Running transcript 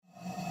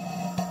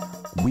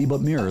we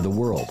but mirror the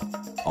world.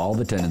 All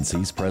the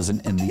tendencies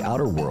present in the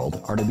outer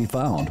world are to be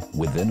found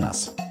within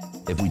us.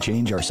 If we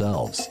change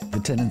ourselves, the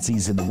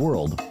tendencies in the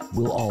world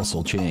will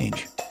also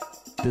change.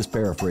 This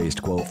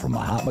paraphrased quote from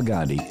Mahatma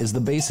Gandhi is the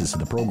basis of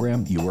the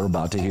program you are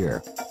about to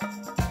hear.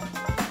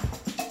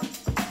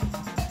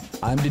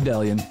 I'm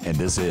Dedelian, and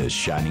this is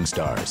Shining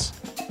Stars,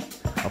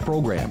 a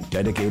program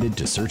dedicated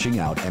to searching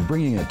out and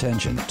bringing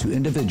attention to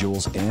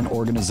individuals and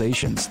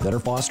organizations that are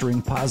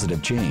fostering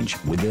positive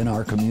change within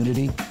our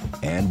community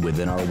and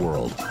within our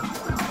world.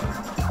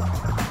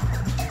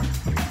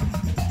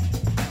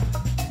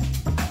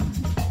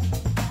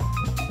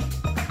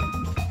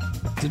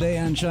 Today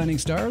on Shining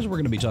Stars, we're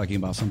going to be talking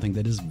about something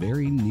that is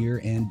very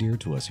near and dear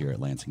to us here at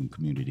Lansing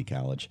Community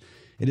College.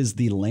 It is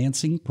the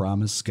Lansing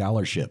Promise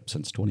Scholarship.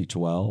 Since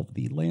 2012,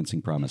 the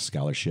Lansing Promise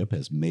Scholarship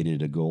has made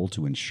it a goal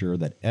to ensure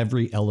that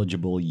every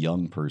eligible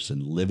young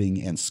person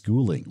living and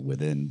schooling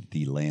within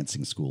the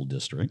Lansing School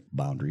District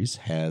boundaries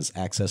has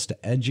access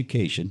to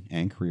education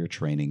and career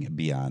training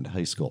beyond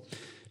high school.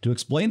 To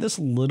explain this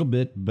a little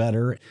bit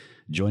better,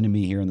 joining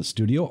me here in the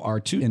studio are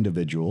two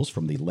individuals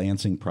from the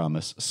Lansing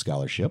Promise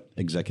Scholarship,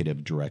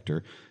 Executive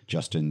Director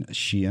Justin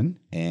Sheehan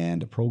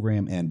and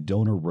Program and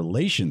Donor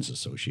Relations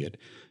Associate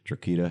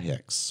Trakita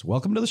Hicks.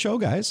 Welcome to the show,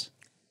 guys.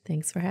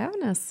 Thanks for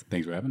having us.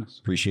 Thanks for having us.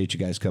 Appreciate you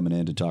guys coming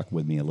in to talk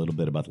with me a little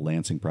bit about the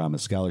Lansing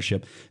Promise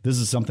Scholarship. This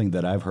is something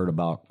that I've heard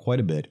about quite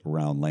a bit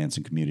around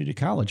Lansing Community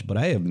College, but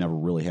I have never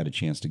really had a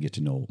chance to get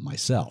to know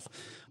myself.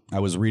 I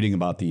was reading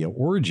about the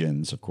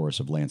origins, of course,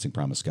 of Lansing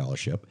Promise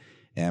Scholarship.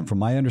 And from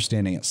my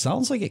understanding, it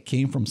sounds like it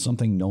came from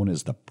something known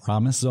as the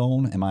Promise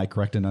Zone. Am I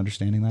correct in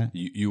understanding that?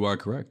 You are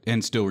correct,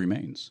 and still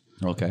remains.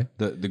 Okay.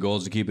 The goal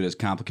is to keep it as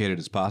complicated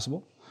as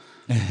possible,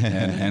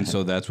 and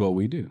so that's what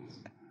we do.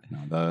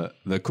 Now,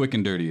 the quick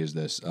and dirty is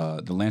this.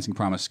 The Lansing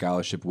Promise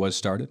Scholarship was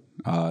started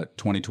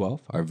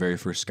 2012, our very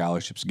first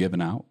scholarships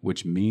given out,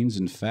 which means,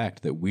 in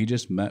fact, that we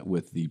just met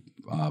with the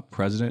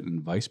president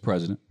and vice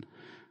president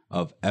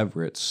of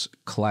Everett's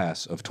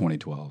class of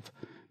 2012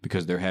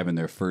 because they're having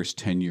their first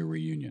 10-year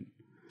reunion.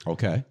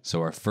 Okay. So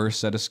our first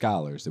set of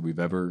scholars that we've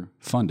ever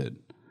funded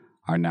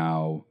are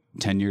now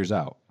 10 years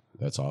out.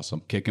 That's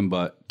awesome. Kicking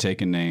butt,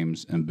 taking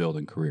names, and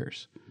building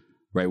careers,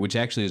 right? Which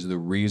actually is the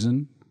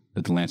reason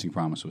that the Lansing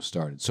Promise was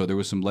started. So there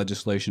was some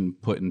legislation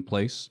put in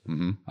place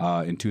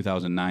in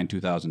 2009,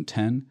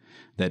 2010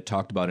 that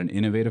talked about an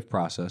innovative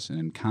process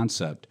and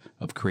concept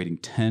of creating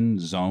 10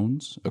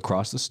 zones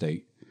across the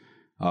state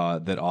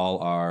that all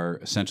are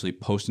essentially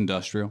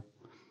post-industrial,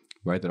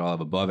 right? That all have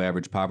above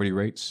average poverty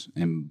rates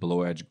and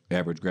below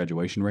average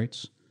graduation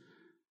rates.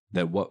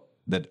 That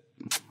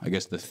I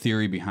guess the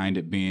theory behind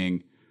it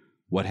being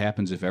what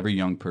happens if every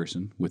young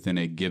person within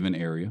a given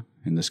area,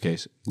 in this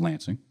case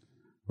Lansing,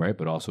 right,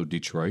 but also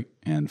Detroit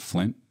and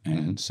Flint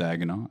and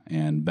Saginaw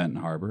and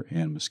Benton Harbor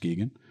and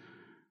Muskegon,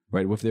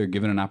 right? If they're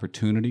given an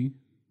opportunity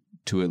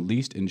to at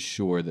least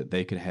ensure that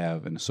they could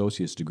have an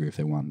associate's degree if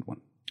they wanted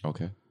one.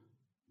 Okay.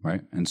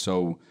 Right. And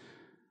so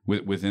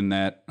within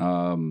that,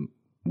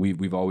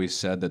 we've always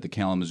said that the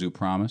Kalamazoo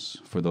Promise,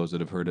 for those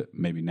that have heard it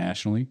maybe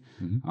nationally,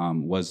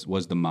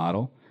 was the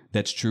model.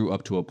 That's true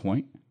up to a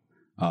point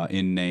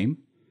in name.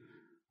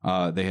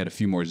 They had a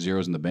few more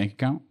zeros in the bank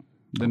account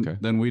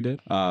than we did.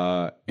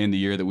 In the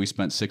year that we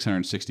spent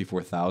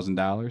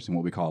 $664,000 in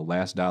what we call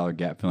last dollar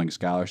gap filling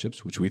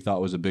scholarships, which we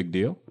thought was a big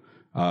deal,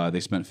 they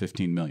spent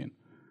 $15 million.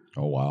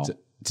 Oh, wow.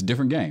 It's a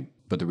different game.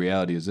 But the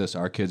reality is this: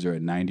 our kids are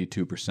at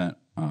 92%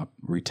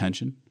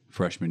 retention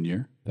freshman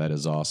year. That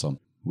is awesome.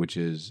 Which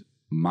is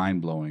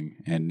mind-blowing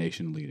and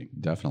nation-leading.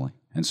 Definitely.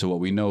 And so what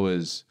we know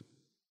is,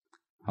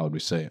 how would we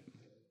say it?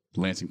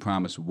 The Lansing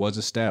Promise was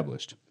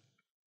established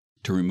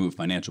to remove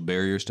financial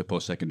barriers to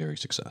post-secondary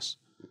success,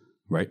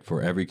 right?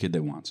 For every kid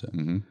that wants it.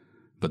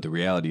 But the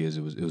reality is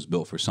it was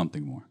built for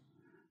something more,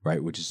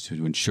 right? Which is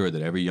to ensure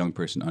that every young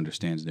person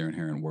understands their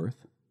inherent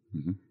worth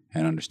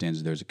and understands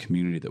that there's a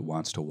community that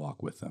wants to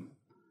walk with them.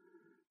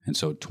 And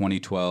so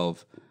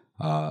 2012,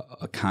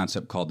 a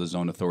concept called the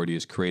Zone Authority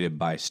is created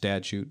by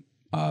statute,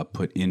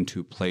 put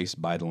into place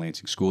by the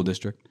Lansing School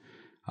District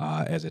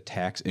as a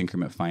tax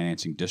increment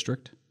financing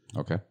district.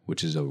 Okay.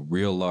 Which is a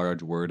real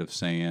large word of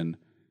saying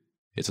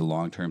it's a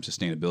long-term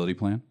sustainability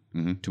plan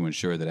to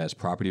ensure that as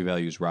property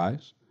values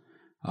rise,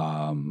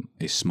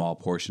 a small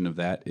portion of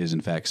that is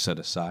in fact set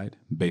aside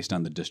based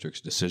on the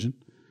district's decision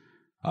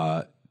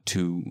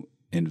to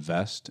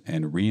invest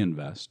and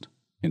reinvest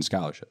in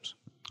scholarships.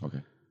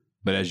 Okay.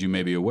 But as you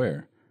may be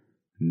aware,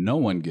 no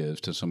one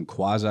gives to some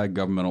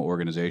quasi-governmental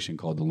organization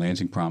called the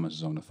Lansing Promise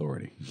Zone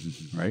Authority,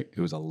 right? It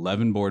was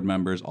 11 board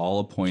members, all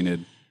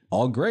appointed,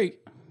 all great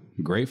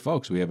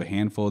folks. We have a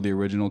handful of the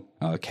original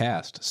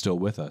cast still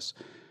with us.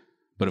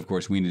 But of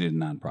course, we needed a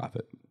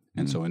nonprofit.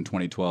 And so in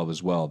 2012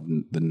 as well,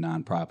 the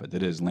nonprofit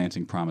that is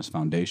Lansing Promise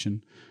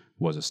Foundation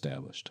was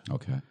established.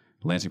 Okay.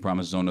 The Lansing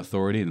Promise Zone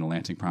Authority and the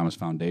Lansing Promise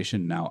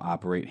Foundation now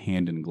operate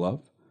hand in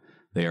glove.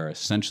 They are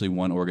essentially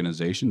one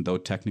organization, though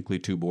technically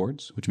two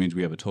boards, which means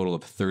we have a total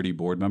of 30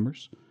 board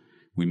members.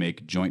 We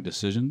make joint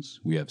decisions.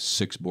 We have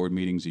 6 board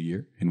meetings a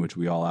year in which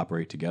we all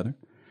operate together.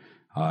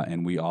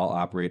 And we all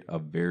operate a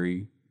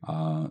very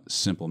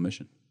simple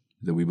mission,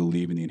 that we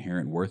believe in the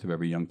inherent worth of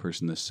every young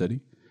person in this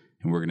city,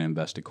 and we're going to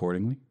invest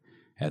accordingly.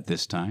 At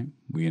this time,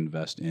 we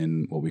invest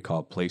in what we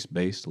call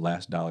place-based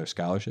last dollar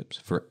scholarships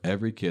for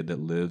every kid that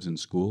lives in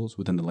schools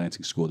within the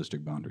Lansing School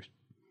District boundaries.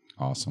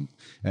 Awesome.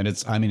 And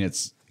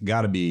it's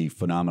got to be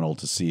phenomenal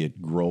to see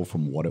it grow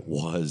from what it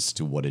was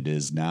to what it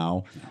is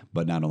now.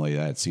 But not only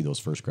that, see those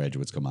first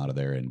graduates come out of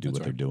there and do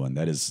what they're doing.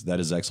 That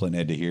is excellent.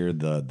 And to hear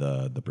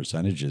the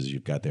percentages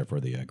you've got there for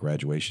the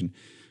graduation.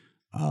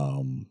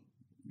 I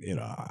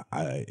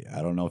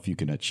don't know if you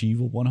can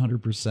achieve a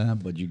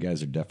 100%, but you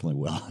guys are definitely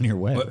well on your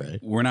way, right?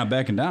 We're not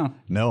backing down.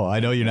 No, I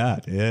know you're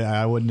not.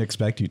 I wouldn't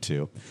expect you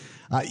to.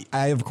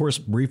 I, of course,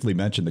 briefly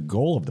mentioned the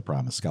goal of the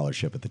Promise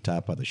Scholarship at the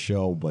top of the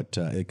show, but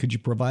could you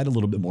provide a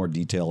little bit more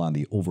detail on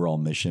the overall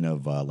mission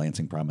of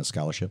Lansing Promise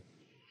Scholarship?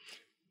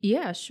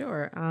 Yeah,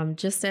 sure.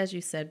 Just as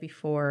you said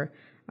before,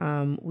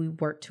 we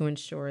work to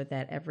ensure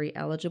that every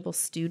eligible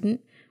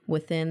student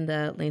within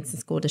the Lansing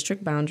School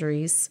District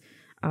boundaries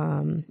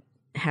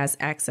has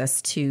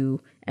access to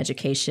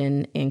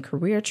education and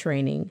career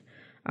training.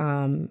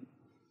 And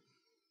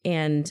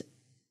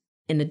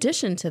in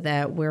addition to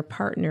that, we're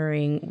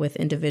partnering with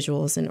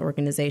individuals and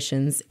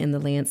organizations in the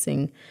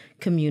Lansing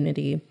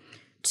community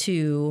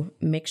to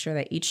make sure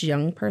that each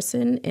young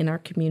person in our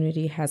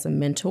community has a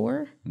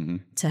mentor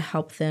to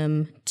help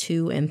them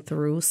to and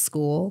through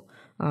school,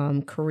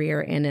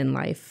 career, and in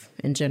life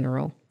in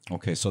general.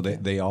 Okay, so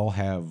they all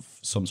have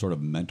some sort of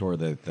mentor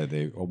that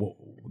they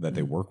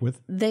work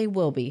with? They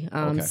will be.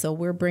 So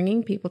we're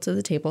bringing people to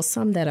the table,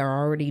 some that are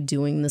already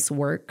doing this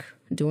work,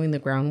 doing the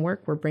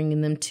groundwork. We're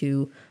bringing them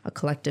to a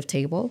collective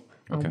table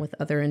with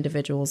other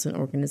individuals and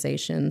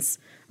organizations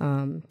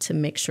to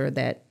make sure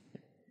that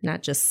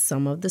not just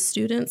some of the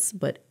students,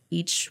 but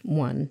each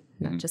one,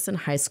 not just in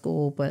high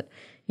school, but,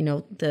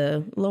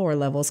 the lower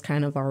levels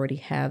kind of already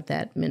have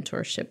that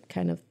mentorship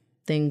kind of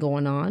thing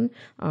going on.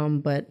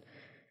 But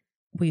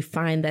we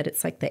find that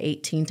it's like the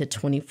 18 to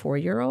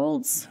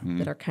 24-year-olds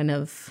that are kind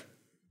of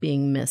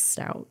being missed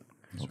out.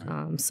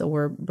 So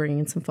we're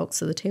bringing some folks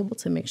to the table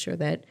to make sure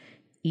that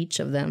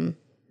each of them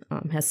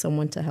has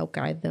someone to help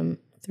guide them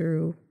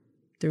through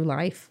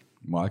life.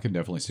 Well, I can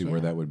definitely see where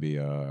that would be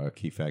a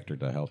key factor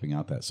to helping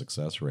out that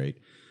success rate.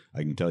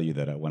 I can tell you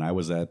that when I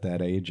was at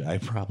that age, I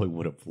probably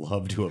would have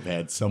loved to have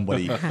had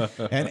somebody,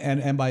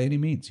 and by any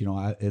means,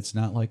 it's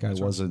not like I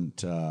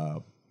wasn't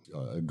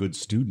a good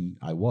student.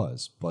 I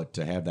was, but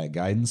to have that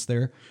guidance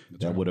there,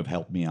 that would have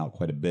helped me out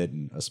quite a bit,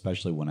 and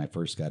especially when I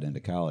first got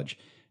into college,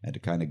 and to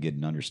kind of get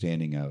an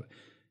understanding of.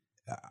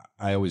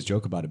 I always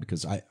joke about it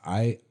because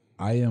I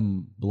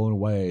am blown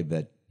away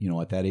that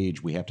at that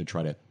age we have to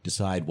try to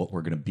decide what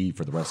we're going to be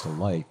for the rest of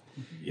life.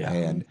 Yeah.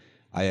 And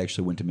I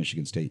actually went to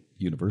Michigan State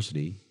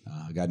University,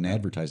 got an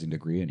advertising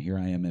degree, and here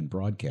I am in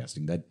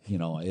broadcasting. That,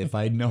 if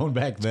I'd known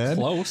back then.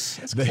 Close.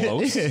 It's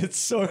close. It's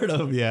sort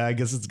of, I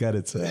guess it's got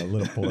its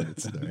little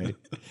points, right?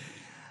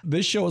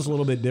 This show is a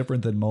little bit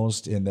different than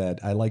most in that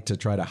I like to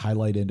try to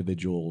highlight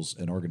individuals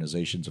and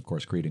organizations, of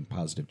course, creating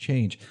positive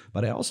change,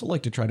 but I also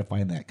like to try to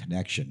find that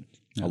connection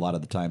a lot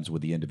of the times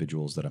with the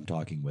individuals that I'm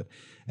talking with.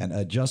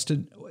 And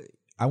Justin,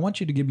 I want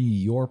you to give me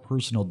your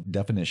personal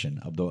definition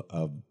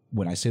of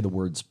when I say the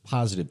words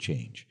positive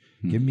change.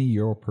 Give me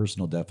your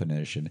personal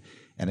definition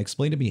and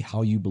explain to me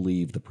how you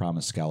believe the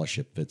Promise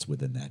Scholarship fits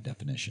within that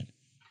definition.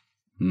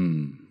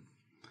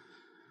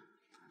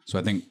 So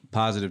I think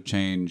positive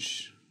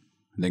change,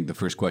 I think the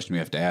first question we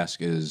have to ask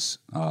is,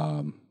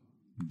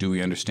 do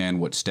we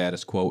understand what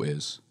status quo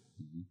is?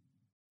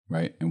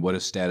 Right? And what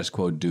does status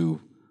quo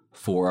do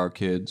for our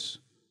kids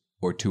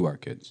or to our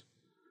kids?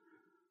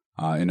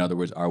 In other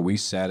words, are we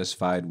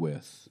satisfied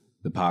with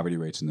the poverty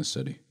rates in the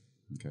city?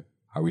 Okay.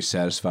 Are we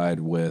satisfied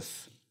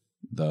with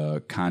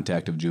the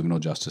contact of juvenile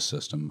justice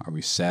system? Are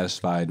we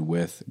satisfied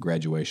with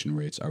graduation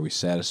rates? Are we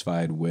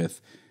satisfied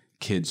with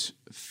kids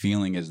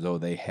feeling as though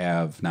they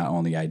have not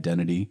only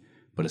identity,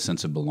 but a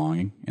sense of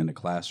belonging in the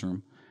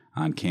classroom,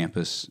 on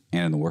campus,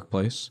 and in the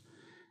workplace?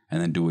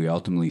 And then do we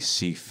ultimately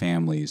see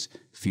families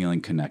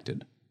feeling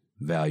connected,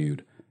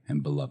 valued,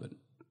 and beloved?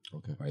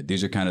 Okay. Right.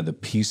 These are kind of the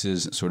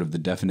pieces, sort of the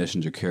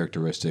definitions or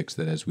characteristics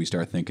that as we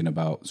start thinking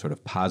about sort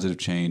of positive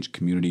change,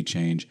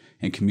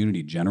 and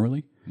community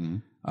generally,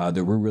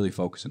 that we're really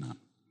focusing on.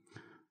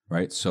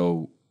 Right.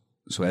 So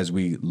as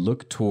we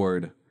look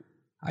toward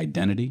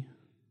identity,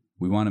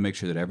 we want to make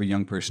sure that every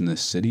young person in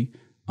this city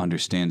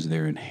understands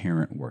their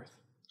inherent worth.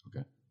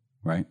 Okay.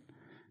 Right.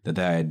 That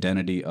the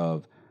identity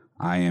of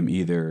I am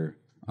either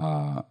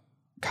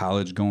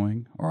college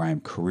going, or I am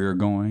career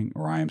going,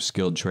 or I am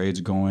skilled trades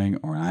going,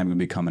 or I'm going to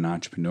become an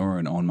entrepreneur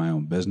and own my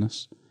own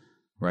business,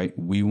 right?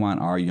 We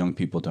want our young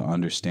people to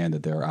understand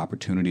that there are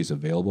opportunities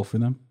available for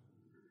them,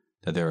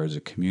 that there is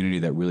a community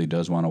that really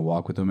does want to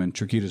walk with them. And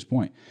Chiquita's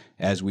point,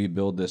 as we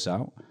build this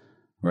out,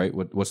 right,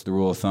 what's the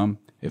rule of thumb?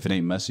 If it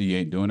ain't messy, you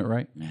ain't doing it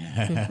right,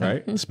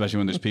 right? Especially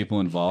when there's people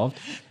involved.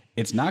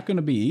 It's not going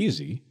to be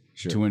easy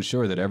to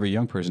ensure that every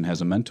young person has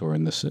a mentor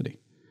in this city.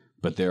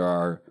 But there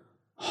are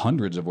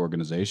hundreds of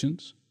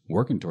organizations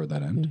working toward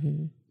that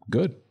end.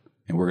 Good.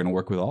 and we're going to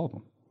work with all of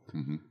them.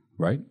 Mm-hmm.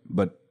 Right.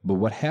 But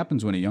what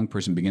happens when a young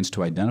person begins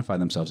to identify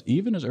themselves,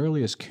 even as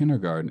early as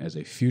kindergarten, as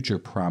a future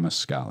promise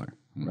scholar,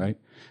 right?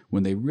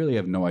 When they really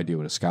have no idea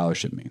what a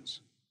scholarship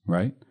means,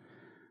 right?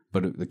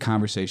 But the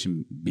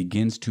conversation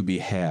begins to be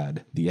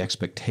had, the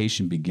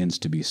expectation begins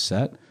to be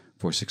set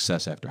for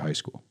success after high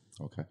school.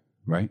 Okay.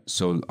 Right?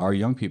 So our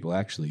young people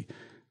actually,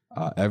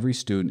 every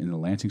student in the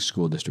Lansing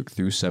School District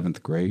through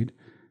 7th grade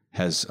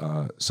has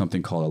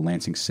something called a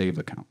Lansing Save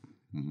Account.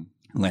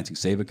 Mm-hmm. A Lansing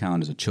Save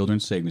Account is a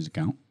children's savings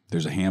account.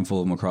 There's a handful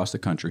of them across the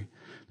country.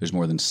 There's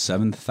more than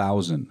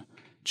 7,000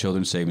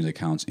 children's savings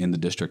accounts in the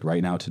district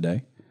right now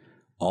today,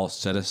 all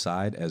set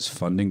aside as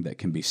funding that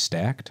can be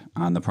stacked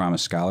on the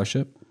Promise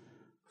Scholarship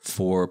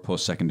for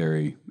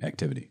post-secondary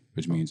activity,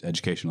 which means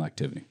educational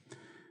activity.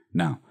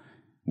 Now,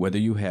 whether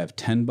you have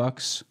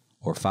 $10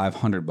 or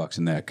 $500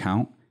 in that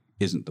account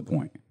isn't the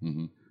point.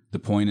 Mm-hmm. The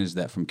point is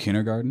that from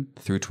kindergarten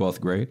through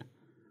 12th grade,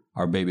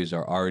 our babies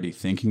are already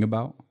thinking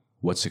about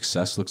what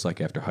success looks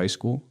like after high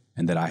school,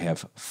 and that I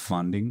have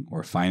funding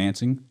or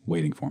financing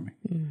waiting for me.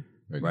 Mm.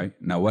 Right?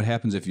 Now, what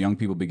happens if young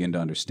people begin to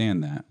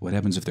understand that? What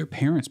happens if their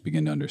parents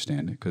begin to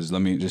understand it? Because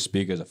let me just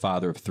speak as a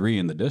father of 3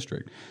 in the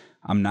district.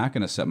 I'm not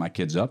going to set my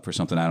kids up for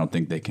something I don't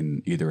think they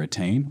can either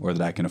attain or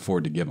that I can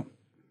afford to give them.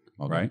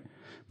 Okay. Right?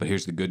 But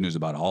here's the good news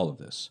about all of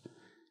this.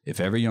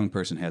 If every young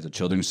person has a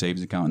children's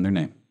savings account in their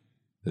name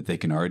that they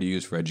can already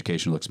use for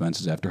educational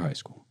expenses after high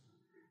school,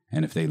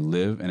 and if they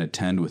live and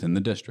attend within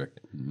the district,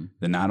 mm-hmm.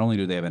 then not only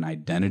do they have an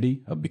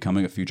identity of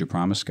becoming a future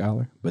Promise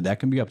Scholar, but that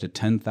can be up to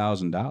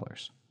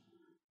 $10,000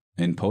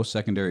 in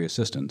post-secondary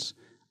assistance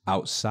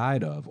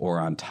outside of or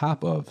on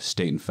top of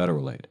state and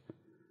federal aid.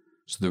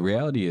 So the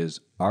reality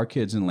is our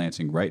kids in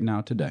Lansing right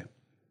now today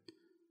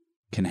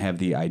can have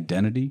the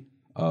identity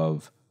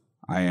of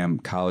I am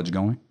college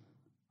going,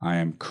 I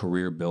am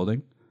career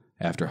building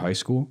after high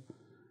school,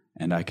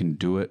 and I can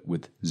do it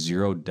with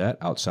zero debt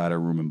outside of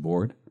room and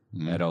board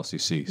at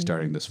LCC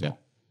starting this fall. Yeah.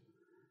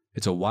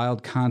 It's a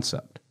wild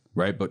concept,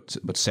 right? But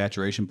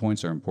saturation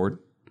points are important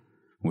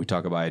when we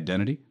talk about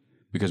identity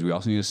because we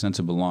also need a sense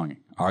of belonging.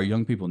 Our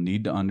young people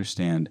need to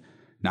understand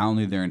not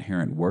only their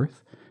inherent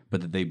worth,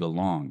 but that they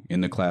belong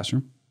in the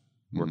classroom,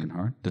 working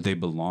hard, that they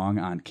belong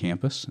on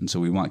campus. And so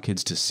we want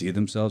kids to see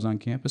themselves on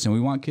campus, and we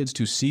want kids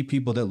to see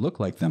people that look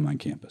like them on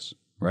campus,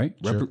 right?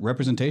 Sure.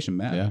 Representation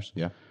matters,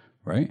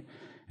 right?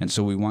 And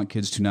so we want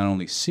kids to not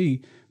only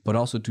see, but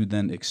also to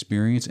then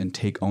experience and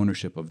take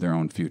ownership of their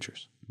own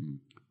futures,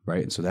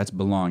 right? And so that's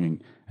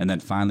belonging. And then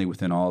finally,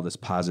 within all this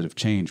positive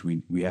change,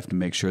 we have to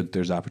make sure that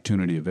there's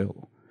opportunity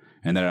available.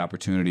 And that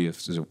opportunity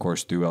is of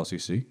course, through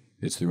LCC.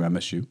 It's through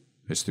MSU.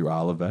 It's through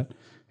Olivet.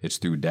 It's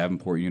through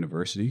Davenport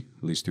University,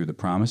 at least through the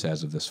Promise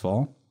as of this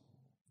fall.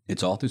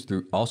 It's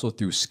also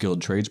through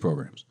skilled trades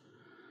programs.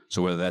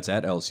 So whether that's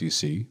at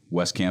LCC,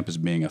 West Campus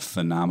being a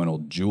phenomenal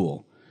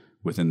jewel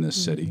within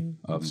this city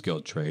of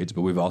skilled trades,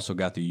 but we've also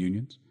got the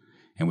unions.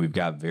 And we've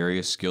got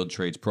various skilled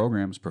trades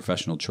programs,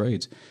 professional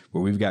trades,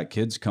 where we've got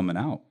kids coming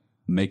out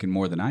making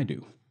more than I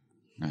do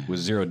with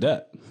zero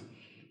debt.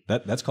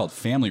 That's called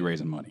family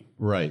raising money.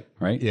 Right.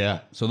 Yeah.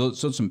 So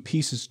some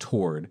pieces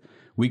toward,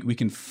 we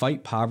can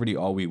fight poverty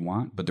all we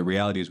want, but the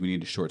reality is we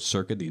need to short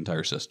circuit the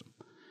entire system.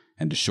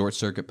 And to short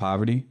circuit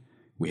poverty,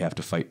 we have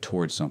to fight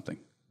towards something,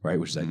 right?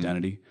 Which is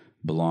identity,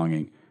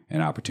 belonging,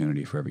 and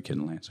opportunity for every kid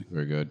in Lansing.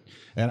 Very good.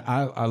 And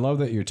I love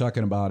that you're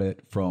talking about it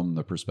from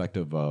the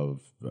perspective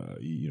of,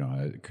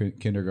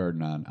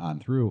 kindergarten on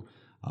through.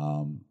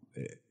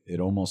 It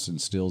almost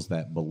instills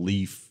that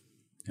belief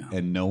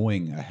and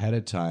knowing ahead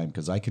of time,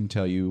 because I can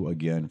tell you,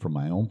 again, from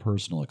my own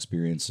personal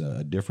experience,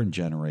 a different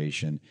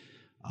generation,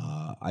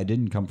 I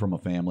didn't come from a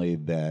family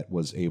that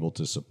was able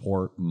to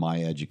support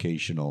my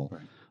educational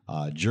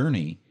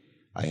journey.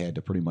 I had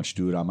to pretty much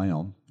do it on my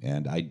own.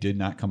 And I did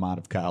not come out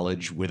of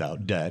college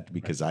without debt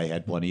because I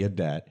had plenty of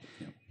debt.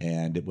 Yep.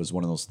 And it was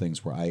one of those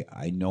things where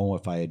I know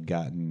if I had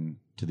gotten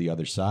to the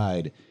other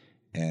side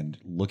and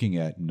looking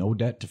at no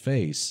debt to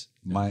face,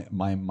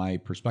 my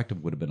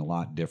perspective would have been a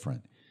lot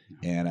different.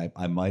 And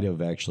I might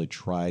have actually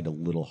tried a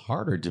little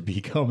harder to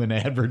become an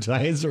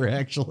advertiser,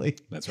 actually.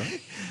 That's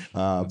right.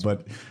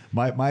 But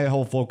my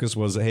whole focus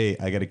was, hey,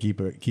 I got to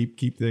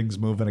keep things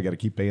moving. I got to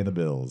keep paying the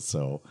bills.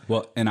 So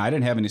and I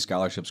didn't have any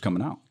scholarships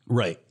coming out.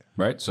 Right.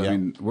 So I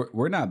mean,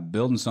 we're not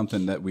building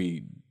something that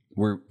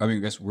I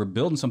guess we're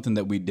building something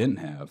that we didn't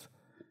have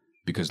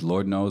because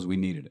Lord knows we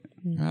needed it.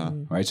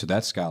 Mm-hmm. Right. So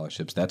that's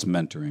scholarships. That's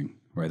mentoring.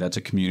 Right. That's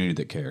a community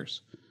that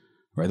cares.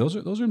 Right. Those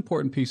are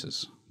important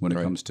pieces when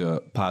it comes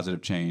to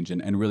positive change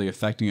and really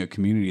affecting a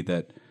community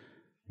that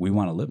we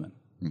want to live in.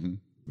 Mm-hmm.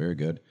 Very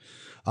good.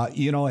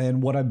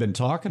 And what I've been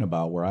talking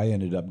about where I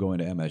ended up going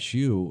to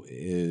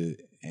MSU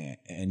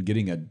and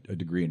getting a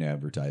degree in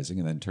advertising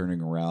and then turning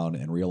around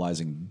and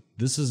realizing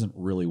this isn't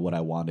really what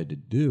I wanted to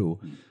do.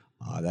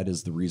 That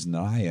is the reason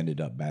that I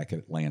ended up back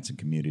at Lansing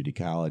Community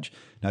College.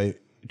 Now,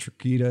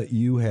 Trikita,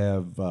 you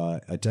have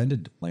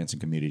attended Lansing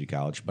Community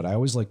College, but I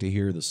always like to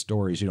hear the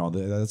stories.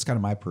 That's kind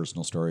of my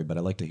personal story, but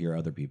I like to hear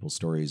other people's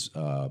stories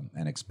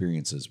and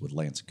experiences with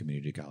Lansing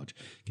Community College.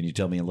 Can you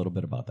tell me a little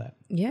bit about that?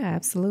 Yeah,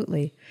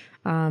 absolutely.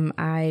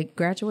 I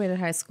graduated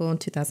high school in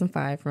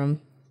 2005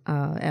 from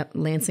at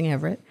Lansing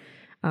Everett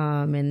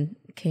and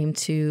came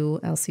to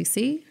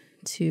LCC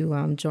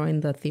to join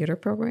the theater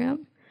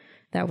program.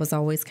 That was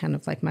always kind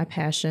of like my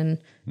passion,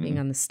 being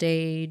on the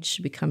stage,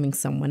 becoming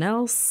someone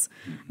else.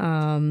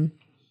 And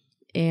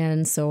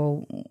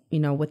so,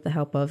 with the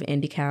help of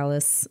Andy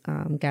Callis,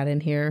 got in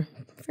here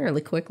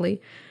fairly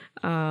quickly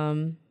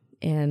and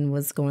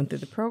was going through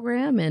the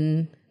program.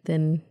 And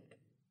then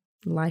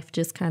life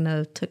just kind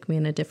of took me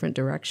in a different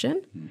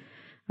direction.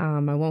 I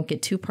won't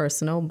get too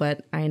personal,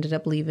 but I ended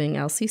up leaving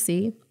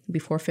LCC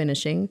before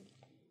finishing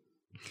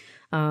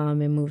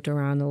and moved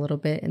around a little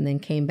bit and then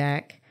came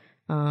back.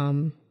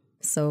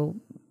 So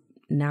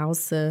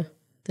now's the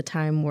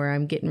time where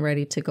I'm getting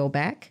ready to go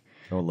back.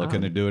 Oh,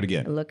 looking to do it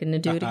again. Looking to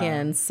do it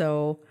again.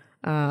 So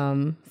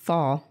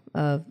fall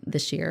of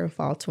this year,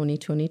 fall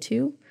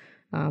 2022,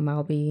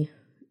 I'll be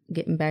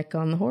getting back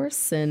on the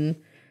horse and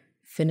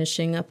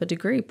finishing up a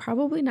degree.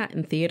 Probably not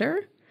in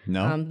theater.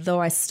 No. Though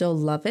I still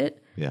love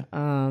it. Yeah.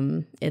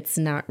 It's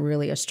not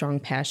really a strong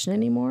passion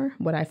anymore.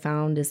 What I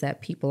found is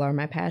that people are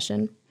my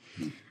passion.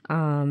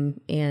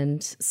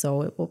 And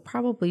so it will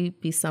probably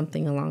be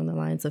something along the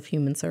lines of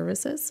human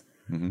services.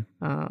 And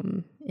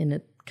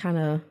it kind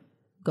of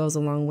goes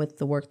along with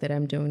the work that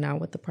I'm doing now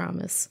with the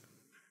Promise.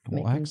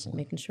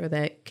 Making sure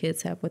that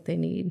kids have what they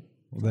need.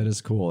 Well, that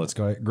is cool. It's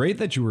great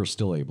that you were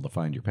still able to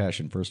find your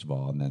passion, first of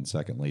all, and then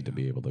secondly, to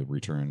be able to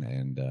return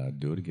and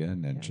do it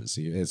again and just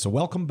see. So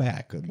welcome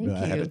back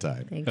ahead of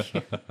time. Thank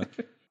you.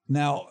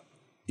 Now,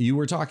 you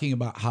were talking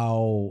about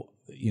how,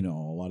 a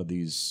lot of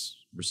these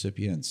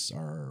recipients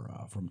are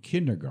from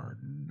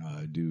kindergarten.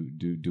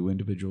 Do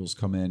individuals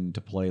come in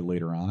to play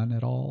later on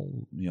at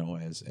all?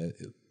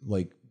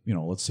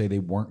 Let's say they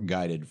weren't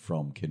guided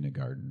from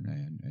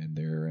kindergarten and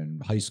they're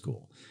in high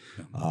school.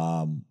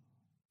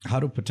 How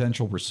do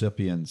potential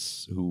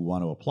recipients who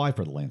want to apply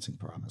for the Lansing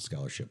Promise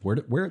Scholarship,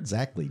 where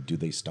exactly do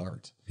they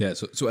start? Yeah,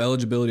 so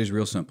eligibility is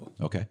real simple.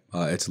 Okay.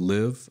 It's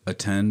live,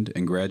 attend,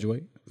 and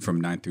graduate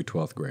from 9th through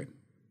 12th grade.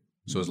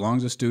 So as long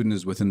as a student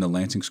is within the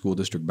Lansing School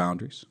District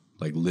boundaries,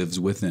 like lives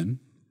within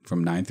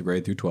from 9th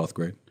grade through 12th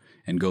grade,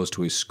 and goes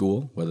to a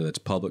school, whether that's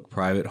public,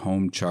 private,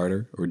 home,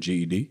 charter, or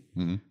GED,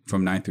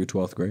 from 9th through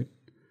 12th grade,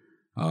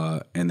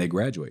 and they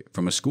graduate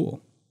from a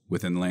school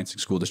within the Lansing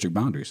School District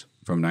boundaries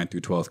from 9th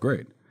through 12th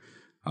grade.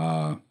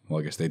 I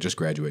guess they just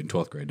graduate in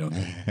 12th grade, don't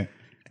they?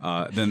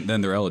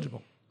 Then they're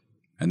eligible.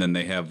 And then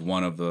they have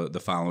one of the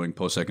following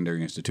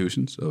post-secondary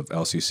institutions of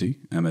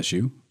LCC,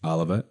 MSU,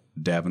 Olivet,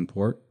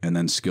 Davenport, and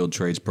then skilled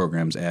trades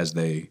programs as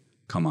they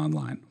come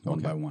online one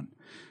by one.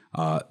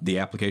 The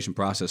application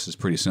process is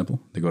pretty simple.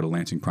 They go to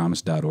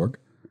lansingpromise.org.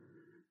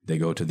 They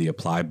go to the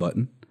apply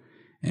button.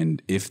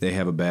 And if they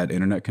have a bad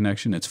internet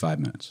connection, it's 5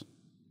 minutes.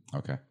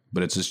 Okay.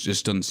 But it's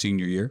just done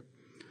senior year.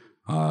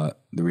 The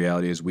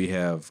reality is we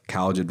have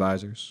college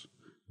advisors,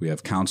 we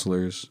have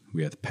counselors,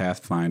 we have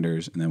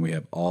pathfinders, and then we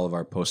have all of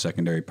our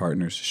post-secondary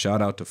partners.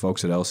 Shout out to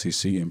folks at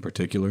LCC in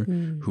particular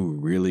who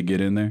really get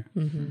in there.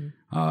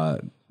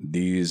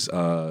 These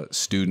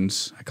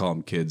students, I call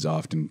them kids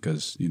often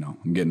because,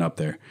 I'm getting up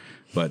there,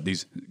 but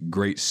these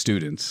great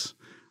students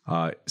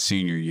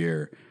senior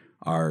year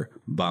are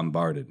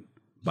bombarded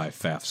by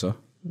FAFSA,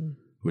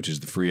 which is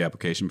the free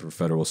application for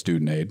federal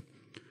student aid.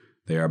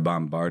 They are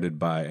bombarded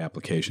by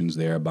applications.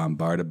 They are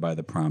bombarded by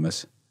the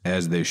Promise,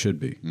 as they should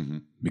be,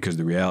 because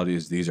the reality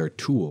is these are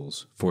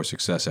tools for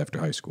success after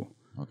high school.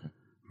 Okay.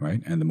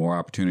 Right? And the more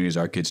opportunities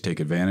our kids take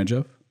advantage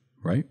of,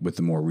 right, with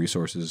the more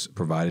resources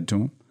provided to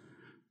them,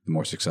 the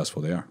more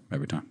successful they are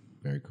every time.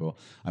 Very cool.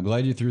 I'm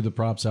glad you threw the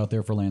props out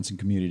there for Lansing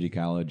Community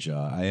College.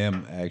 I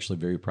am actually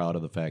very proud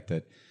of the fact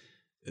that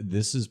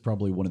this is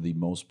probably one of the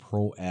most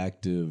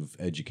proactive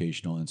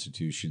educational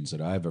institutions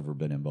that I've ever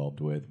been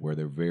involved with, where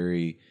they're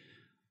very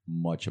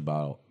much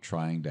about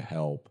trying to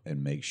help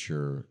and make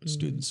sure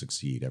students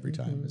succeed every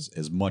time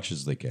as much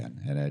as they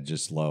can. And I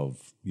just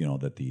love,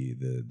 that the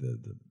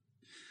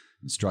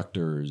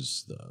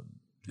instructors,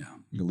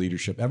 the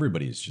leadership,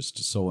 everybody is just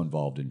so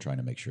involved in trying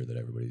to make sure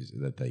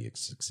that they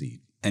succeed.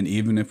 And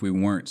even if we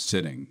weren't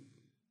sitting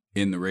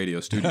in the radio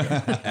studio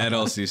at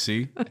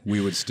LCC, we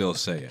would still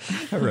say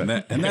it.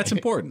 Right. And that's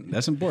important.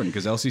 That's important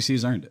because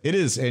LCC's earned it. It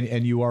is.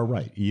 And you are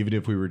right. Even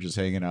if we were just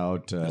hanging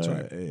out, that's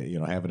right.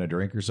 Having a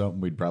drink or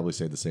something, we'd probably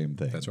say the same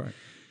thing. That's right.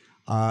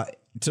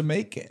 To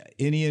make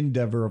any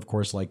endeavor, of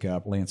course, like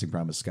Lansing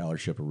Promise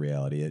Scholarship a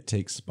reality, it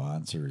takes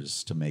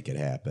sponsors to make it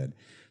happen.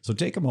 So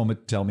take a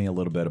moment to tell me a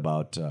little bit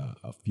about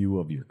a few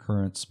of your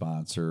current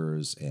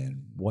sponsors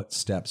and what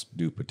steps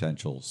do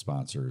potential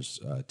sponsors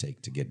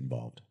take to get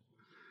involved.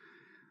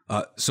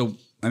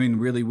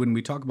 Really, when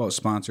we talk about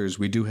sponsors,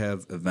 we do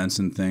have events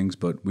and things,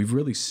 but we've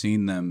really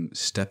seen them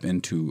step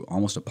into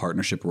almost a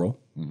partnership role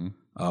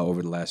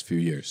over the last few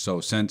years.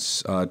 So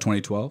since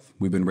 2012,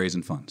 we've been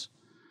raising funds.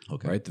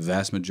 Okay. Right? The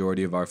vast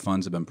majority of our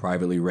funds have been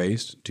privately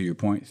raised, to your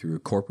point, through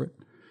corporate,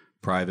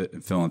 private,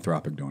 and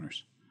philanthropic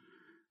donors.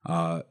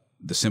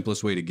 The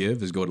simplest way to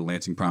give is go to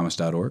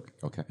lansingpromise.org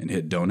and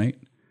hit donate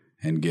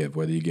and give,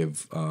 whether you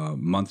give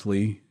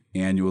monthly,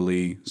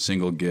 annually,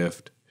 single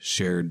gift,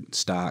 shared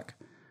stock,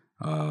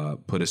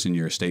 put us in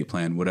your estate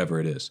plan, whatever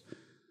it is.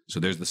 So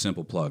there's the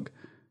simple plug.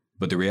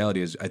 But the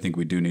reality is, I think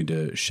we do need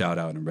to shout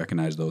out and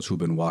recognize those who've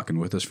been walking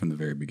with us from the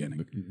very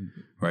beginning,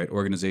 right?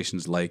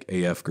 Organizations like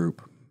AF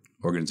Group,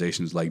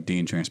 organizations like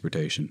Dean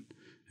Transportation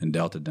and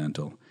Delta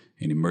Dental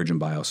and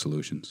Emergent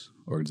Biosolutions,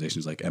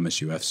 organizations like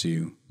MSU,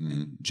 FCU,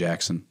 and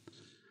Jackson,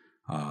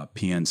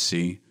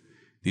 PNC.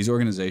 These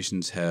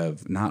organizations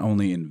have not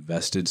only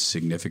invested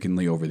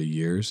significantly over the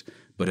years,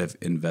 but have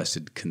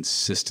invested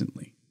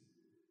consistently,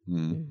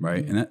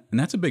 right? And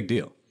that's a big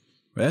deal.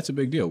 That's a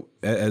big deal.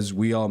 As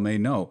we all may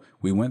know,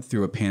 we went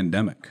through a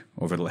pandemic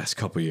over the last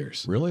couple of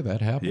years. Really?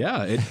 That happened?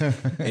 Yeah.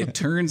 It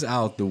turns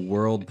out the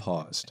world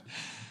paused.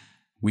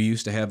 We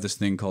used to have this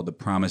thing called the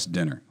Promise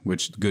Dinner,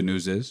 which the good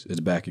news is it's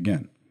back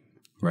again,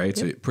 right?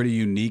 It's a pretty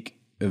unique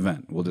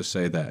event. We'll just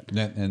say that.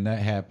 And that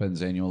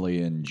happens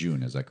annually in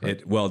June, is that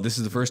correct? Well, this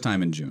is the first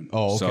time in June.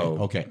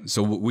 Oh, okay.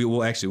 So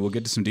we'll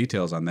get to some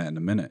details on that in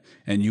a minute.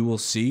 And you will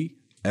see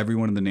every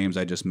one of the names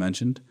I just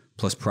mentioned,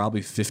 plus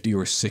probably 50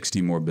 or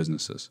 60 more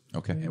businesses.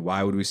 Okay. And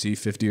why would we see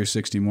 50 or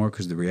 60 more?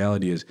 Because the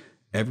reality is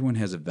everyone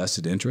has a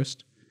vested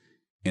interest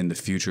in the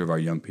future of our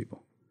young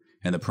people.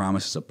 And the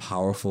Promise is a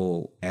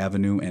powerful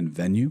avenue and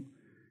venue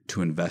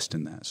to invest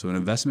in that. So an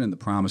investment in the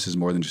Promise is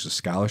more than just a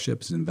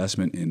scholarship. It's an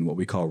investment in what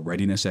we call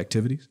readiness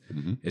activities.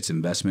 It's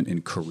investment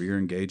in career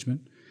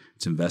engagement.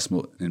 It's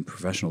investment in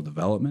professional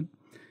development.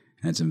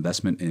 And it's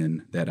investment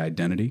in that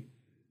identity,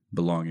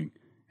 belonging,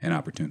 and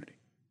opportunity.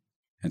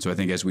 And so I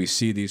think as we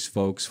see these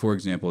folks, for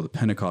example, the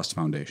Pentecost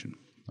Foundation.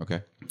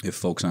 Okay. If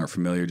folks aren't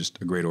familiar,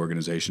 just a great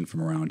organization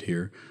from around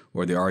here,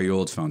 or the Ari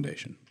Olds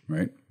Foundation,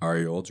 right?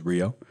 Ari Olds,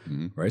 Rio,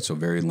 right? So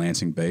very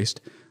Lansing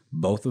based.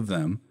 Both of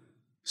them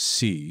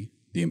see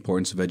the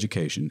importance of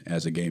education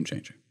as a game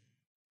changer,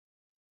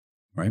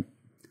 right?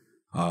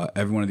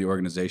 Every one of the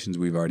organizations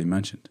we've already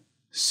mentioned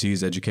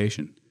sees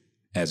education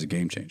as a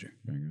game changer.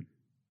 Very good.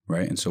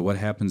 Right? And so what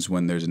happens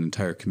when there's an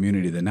entire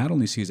community that not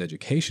only sees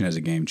education as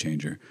a game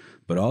changer,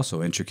 but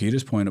also, in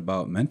Chiquita's point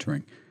about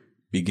mentoring,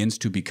 begins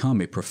to become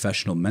a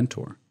professional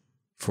mentor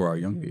for our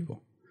young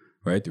people,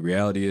 right? The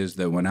reality is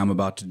that when I'm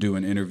about to do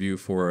an interview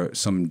for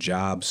some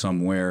job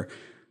somewhere,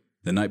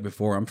 the night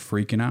before I'm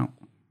freaking out,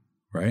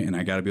 right? And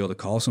I got to be able to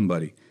call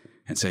somebody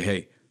and say,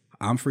 hey,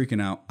 I'm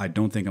freaking out. I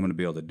don't think I'm going to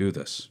be able to do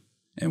this.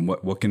 And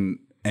what can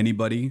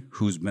anybody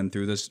who's been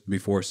through this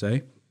before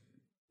say?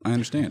 I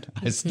understand.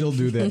 I still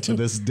do that to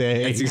this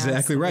day. That's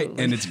exactly right.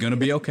 And it's going to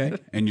be okay.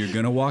 And you're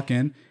going to walk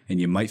in and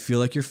you might feel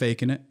like you're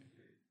faking it.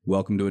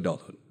 Welcome to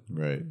adulthood.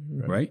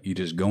 Right? You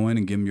just go in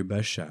and give them your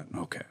best shot.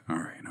 Okay. All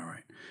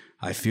right.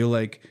 I feel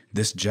like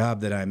this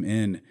job that I'm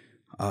in,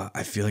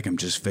 I feel like I'm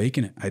just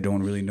faking it. I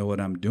don't really know what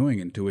I'm doing.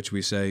 And to which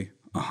we say,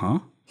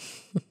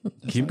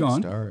 keep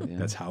going.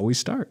 That's how we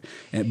start.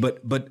 And,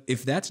 but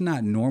if that's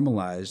not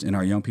normalized in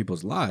our young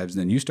people's lives,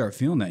 then you start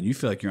feeling that and you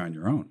feel like you're on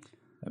your own.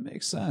 That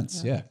makes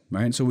sense. Yeah.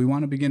 Right. And so we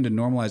want to begin to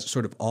normalize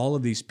sort of all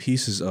of these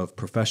pieces of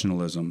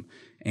professionalism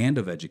and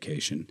of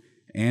education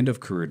and of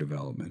career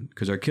development,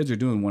 because our kids are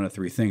doing one of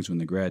three things when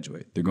they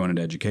graduate. They're going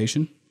into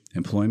education,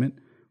 employment,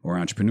 or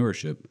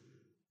entrepreneurship,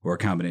 or a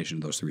combination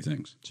of those three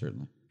things.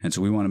 Certainly. And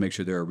so we want to make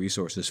sure there are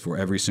resources for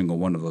every single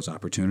one of those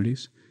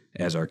opportunities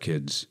as our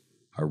kids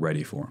are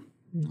ready for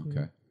them.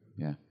 Okay.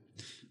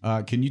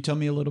 Yeah. Can you tell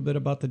me a little bit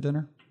about the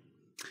dinner?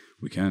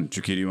 We can.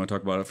 Chiquita, you want to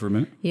talk about it for a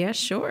minute? Yeah,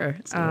 sure.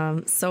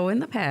 So in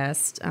the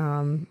past,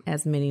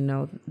 as many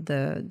know,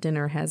 the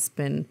dinner has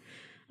been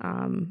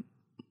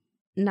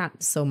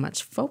not so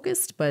much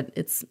focused, but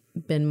it's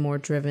been more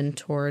driven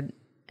toward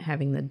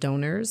having the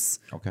donors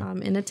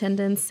in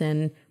attendance.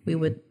 And we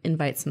would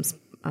invite some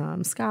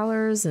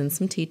scholars and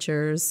some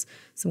teachers,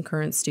 some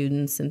current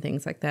students and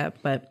things like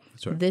that. But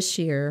this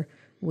year,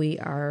 we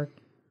are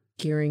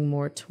gearing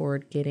more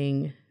toward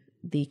getting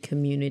the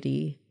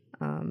community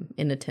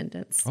in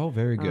attendance. Oh,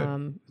 very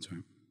good. That's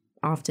right.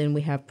 Often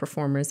we have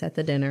performers at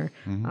the dinner.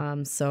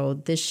 So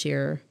this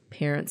year,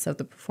 parents of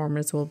the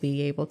performers will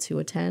be able to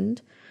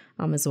attend,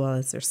 as well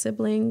as their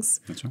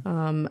siblings. That's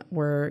right.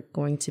 We're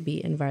going to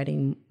be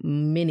inviting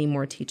many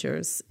more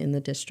teachers in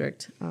the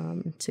district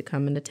to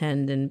come and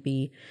attend and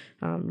be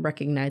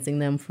recognizing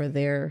them for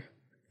their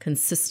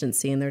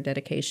consistency and their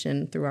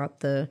dedication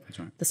throughout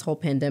this whole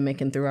pandemic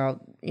and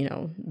throughout,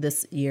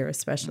 this year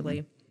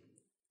especially.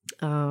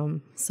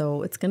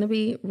 So it's going to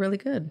be really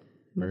good.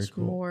 Much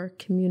more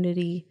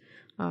community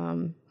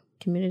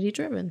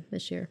driven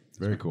this year.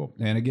 Very cool.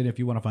 And again, if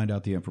you want to find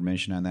out the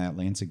information on that,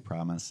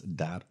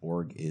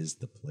 lansingpromise.org is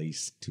the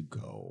place to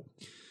go.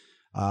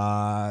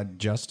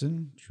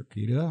 Justin,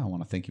 Chiquita, I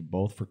want to thank you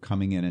both for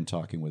coming in and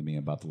talking with me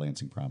about the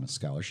Lansing Promise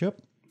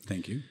Scholarship.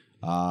 Thank you.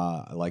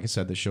 Like I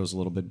said, this show's a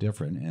little bit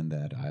different in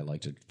that I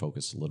like to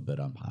focus a little bit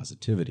on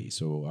positivity.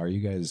 So are you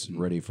guys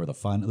ready for the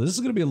fun? This is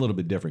going to be a little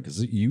bit different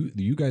because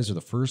you guys are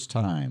the first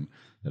time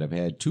that I've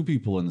had two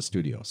people in the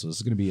studio. So this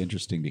is going to be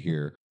interesting to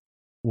hear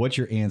what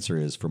your answer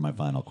is for my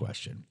final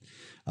question.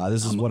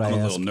 This is what I ask. I'm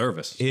a little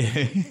nervous.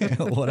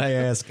 What I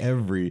ask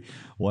every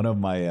one of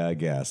my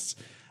guests.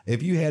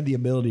 If you had the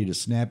ability to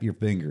snap your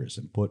fingers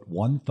and put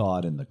one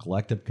thought in the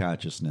collective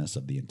consciousness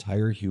of the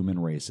entire human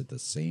race at the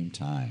same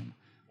time,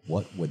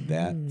 what would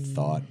that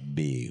thought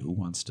be? Who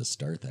wants to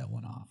start that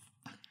one off?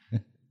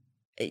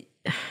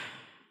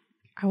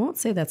 I won't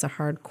say that's a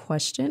hard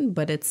question,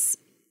 but it's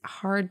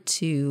hard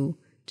to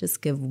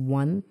just give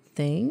one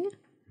thing.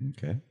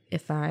 Okay.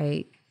 If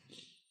I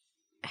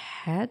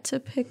had to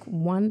pick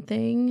one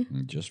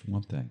thing, just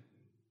one thing,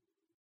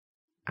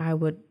 I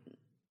would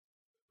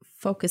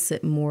focus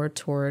it more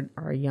toward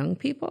our young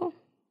people.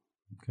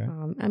 Okay.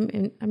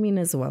 I mean,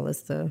 as well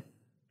as the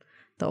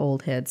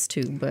old heads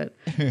too, but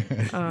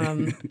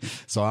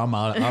so I'm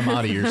out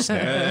of your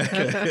stack.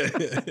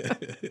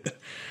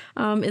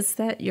 It's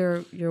that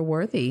you're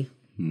worthy.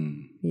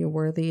 You're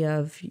worthy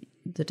of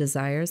the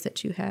desires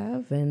that you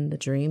have and the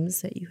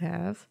dreams that you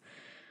have,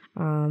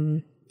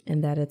 and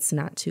that it's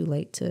not too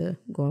late to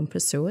go and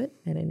pursue it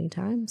at any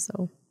time.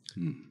 So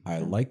I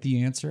like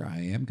the answer. I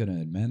am going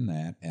to amend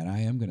that, and I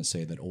am going to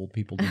say that old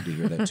people need to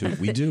hear that too.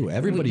 We do.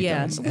 Everybody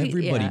does.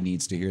 Everybody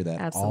needs to hear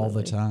that all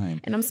the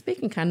time. And I'm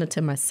speaking kind of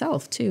to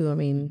myself too. I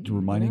mean,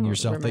 reminding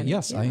yourself that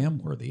yes, I am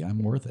worthy.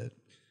 I'm worth it.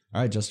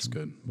 All right, Justin,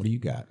 good. What do you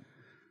got?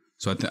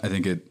 So I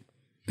think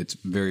it's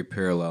very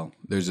parallel.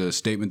 There's a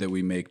statement that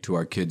we make to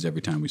our kids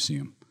every time we see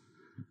them,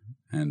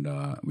 and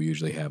we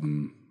usually have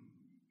them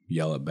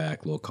yell it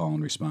back, a little call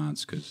and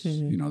response, because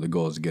the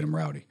goal is to get them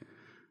rowdy.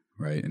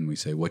 Right, and we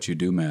say what you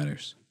do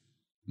matters,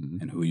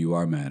 and who you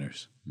are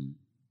matters,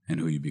 and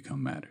who you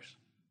become matters.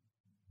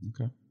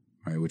 Okay,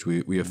 right, which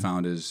we have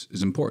found is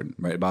important,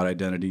 right, about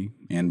identity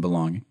and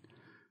belonging,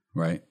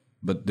 right.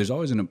 But there's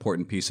always an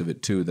important piece of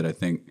it too that I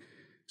think.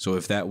 So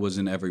if that was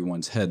in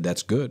everyone's head,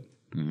 that's good.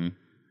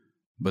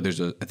 But I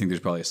think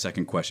there's probably a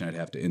second question I'd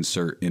have to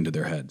insert into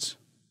their heads.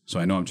 So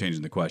I know I'm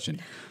changing the question,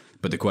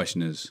 but the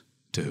question is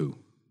to who.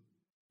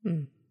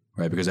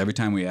 Right, because every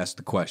time we ask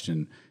the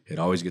question, it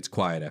always gets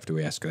quiet after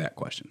we ask that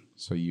question.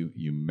 So you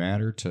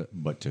matter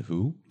but to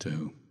who? To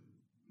who?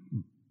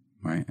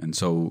 Right, and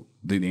so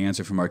the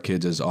answer from our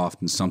kids is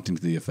often something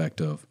to the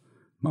effect of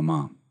my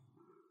mom,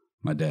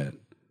 my dad,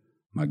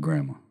 my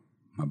grandma,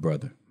 my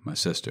brother, my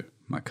sister,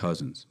 my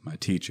cousins, my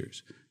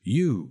teachers,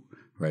 you.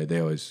 Right, they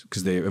always,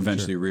 because they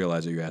eventually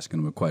realize that you're asking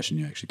them a question,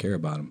 you actually care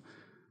about them.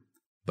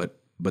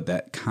 But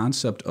that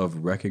concept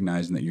of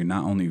recognizing that you're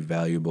not only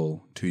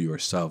valuable to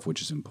yourself,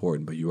 which is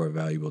important, but you are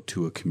valuable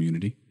to a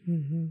community,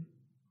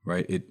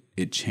 right?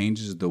 It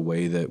changes the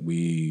way that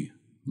we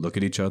look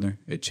at each other.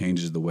 It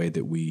changes the way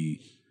that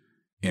we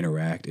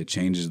interact. It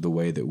changes the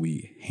way that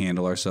we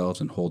handle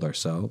ourselves and hold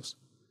ourselves.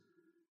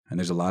 And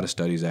there's a lot of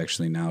studies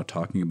actually now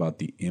talking about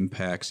the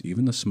impacts,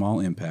 even the small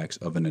impacts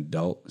of an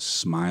adult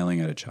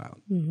smiling at a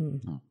child,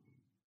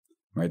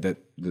 right? That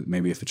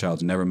maybe if the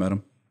child's never met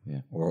him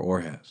or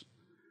has.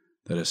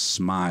 That a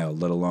smile,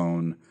 let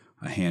alone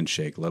a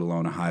handshake, let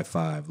alone a high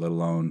five, let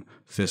alone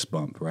fist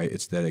bump, right?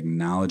 It's that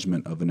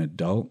acknowledgement of an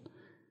adult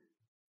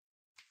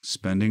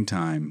spending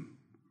time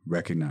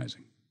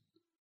recognizing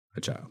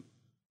a child,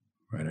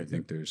 right? I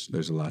think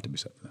there's a lot to be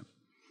said for that.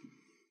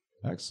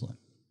 Excellent.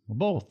 Well,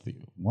 both of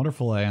you,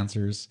 wonderful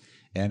answers.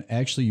 And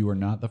actually, you are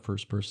not the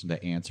first person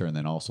to answer and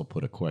then also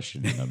put a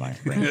question into my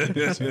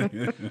brain. So,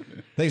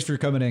 thanks for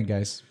coming in,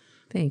 guys.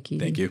 Thank you.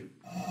 Thank you.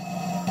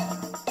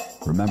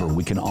 Remember,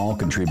 we can all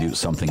contribute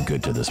something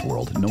good to this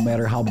world, no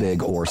matter how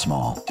big or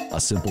small. A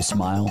simple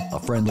smile, a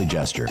friendly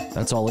gesture,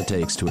 that's all it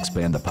takes to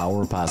expand the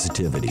power of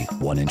positivity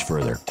 1 inch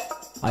further.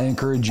 I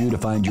encourage you to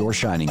find your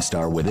shining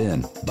star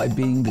within by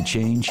being the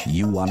change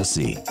you want to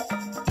see.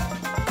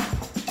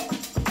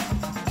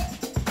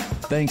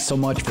 Thanks so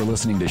much for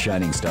listening to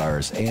Shining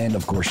Stars and,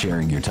 of course,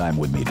 sharing your time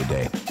with me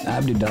today.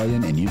 I'm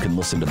Dedalian, and you can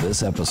listen to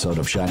this episode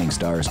of Shining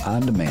Stars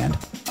on demand,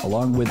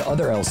 along with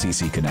other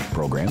LCC Connect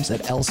programs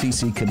at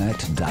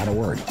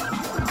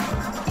lccconnect.org.